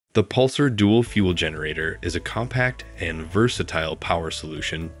The Pulsar Dual Fuel Generator is a compact and versatile power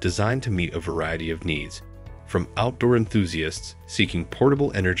solution designed to meet a variety of needs, from outdoor enthusiasts seeking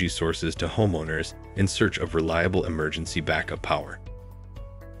portable energy sources to homeowners in search of reliable emergency backup power.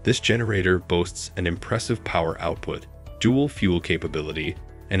 This generator boasts an impressive power output, dual fuel capability,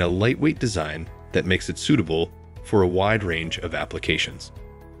 and a lightweight design that makes it suitable for a wide range of applications.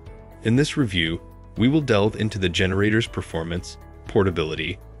 In this review, we will delve into the generator's performance,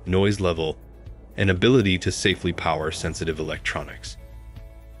 portability, noise level, and ability to safely power sensitive electronics.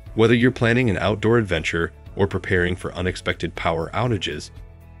 Whether you're planning an outdoor adventure or preparing for unexpected power outages,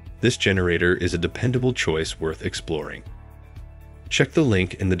 this generator is a dependable choice worth exploring. Check the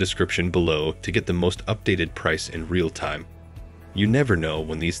link in the description below to get the most updated price in real time. You never know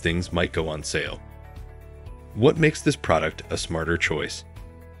when these things might go on sale. What makes this product a smarter choice?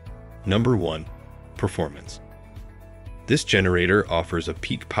 Number 1. Performance. This generator offers a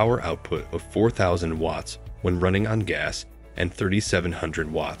peak power output of 4,000 watts when running on gas and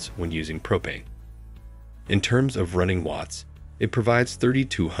 3,700 watts when using propane. In terms of running watts, it provides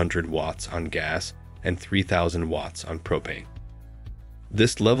 3,200 watts on gas and 3,000 watts on propane.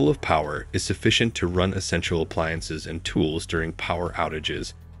 This level of power is sufficient to run essential appliances and tools during power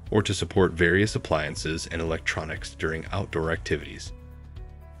outages or to support various appliances and electronics during outdoor activities.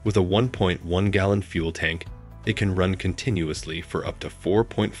 With a 1.1-gallon fuel tank, it can run continuously for up to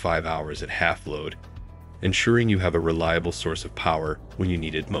 4.5 hours at half load, ensuring you have a reliable source of power when you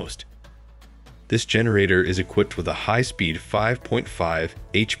need it most. This generator is equipped with a high-speed 5.5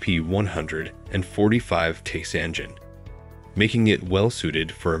 HP 145 TS engine, making it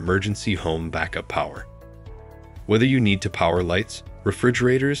well-suited for emergency home backup power. Whether you need to power lights,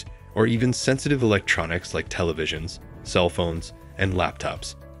 refrigerators, or even sensitive electronics like televisions, cell phones, and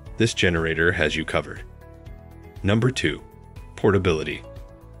laptops, this generator has you covered. Number 2. Portability.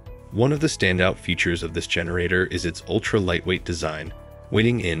 One of the standout features of this generator is its ultra-lightweight design,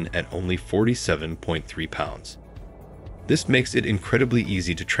 weighing in at only 47.3 pounds. This makes it incredibly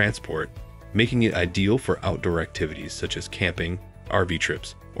easy to transport, making it ideal for outdoor activities such as camping, RV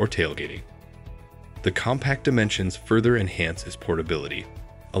trips, or tailgating. The compact dimensions further enhance its portability,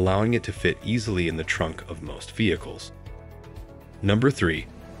 allowing it to fit easily in the trunk of most vehicles. Number 3.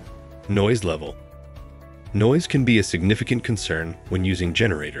 Noise level. Noise can be a significant concern when using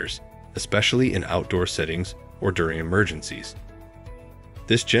generators, especially in outdoor settings or during emergencies.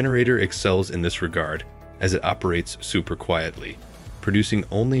 This generator excels in this regard as it operates super quietly, producing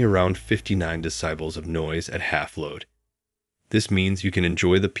only around 59 decibels of noise at half load. This means you can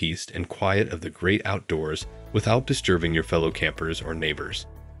enjoy the peace and quiet of the great outdoors without disturbing your fellow campers or neighbors.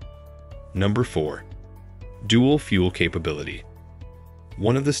 Number 4. Dual fuel capability.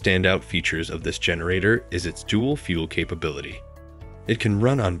 One of the standout features of this generator is its dual fuel capability. It can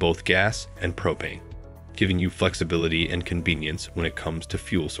run on both gas and propane, giving you flexibility and convenience when it comes to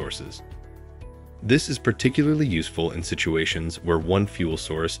fuel sources. This is particularly useful in situations where one fuel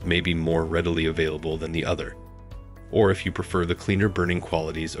source may be more readily available than the other, or if you prefer the cleaner burning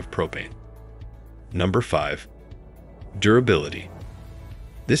qualities of propane. Number 5. Durability.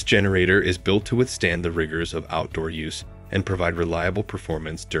 This generator is built to withstand the rigors of outdoor use and provide reliable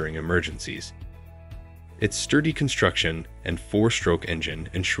performance during emergencies. Its sturdy construction and 4-stroke engine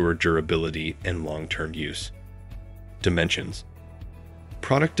ensure durability and long-term use. Dimensions.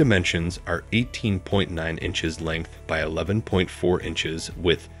 Product dimensions are 18.9 inches length by 11.4 inches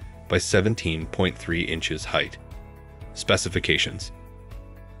width by 17.3 inches height. Specifications.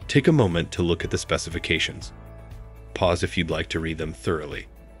 Take a moment to look at the specifications. Pause if you'd like to read them thoroughly.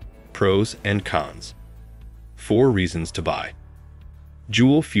 Pros and cons. 4 reasons to buy.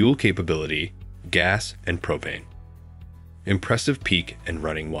 Dual fuel capability, gas and propane. Impressive peak and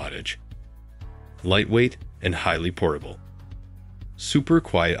running wattage. Lightweight and highly portable. Super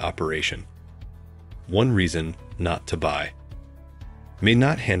quiet operation. 1 reason not to buy. May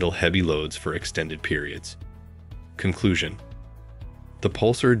not handle heavy loads for extended periods. Conclusion. The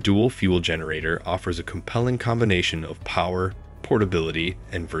Pulsar Dual Fuel Generator offers a compelling combination of power, portability,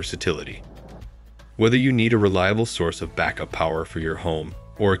 and versatility. Whether you need a reliable source of backup power for your home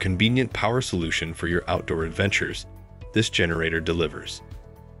or a convenient power solution for your outdoor adventures, this generator delivers.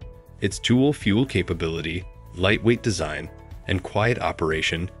 Its dual fuel capability, lightweight design, and quiet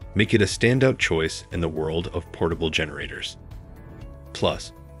operation make it a standout choice in the world of portable generators.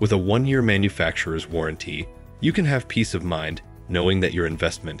 Plus, with a 1-year manufacturer's warranty, you can have peace of mind knowing that your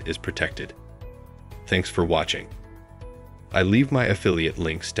investment is protected. Thanks for watching. I leave my affiliate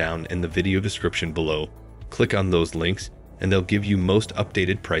links down in the video description below. Click on those links and they'll give you most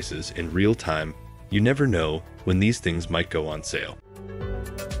updated prices in real time. You never know when these things might go on sale.